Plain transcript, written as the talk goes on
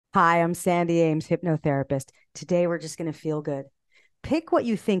Hi, I'm Sandy Ames, hypnotherapist. Today we're just going to feel good. Pick what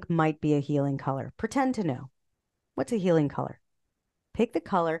you think might be a healing color. Pretend to know. What's a healing color? Pick the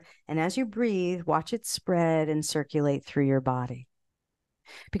color, and as you breathe, watch it spread and circulate through your body.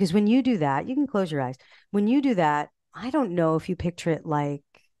 Because when you do that, you can close your eyes. When you do that, I don't know if you picture it like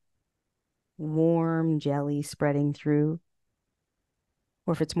warm jelly spreading through,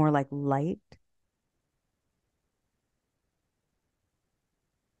 or if it's more like light,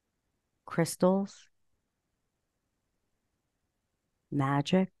 crystals,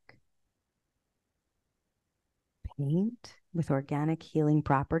 magic, paint with organic healing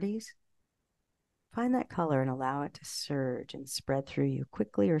properties. Find that color and allow it to surge and spread through you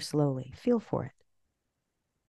quickly or slowly. Feel for it.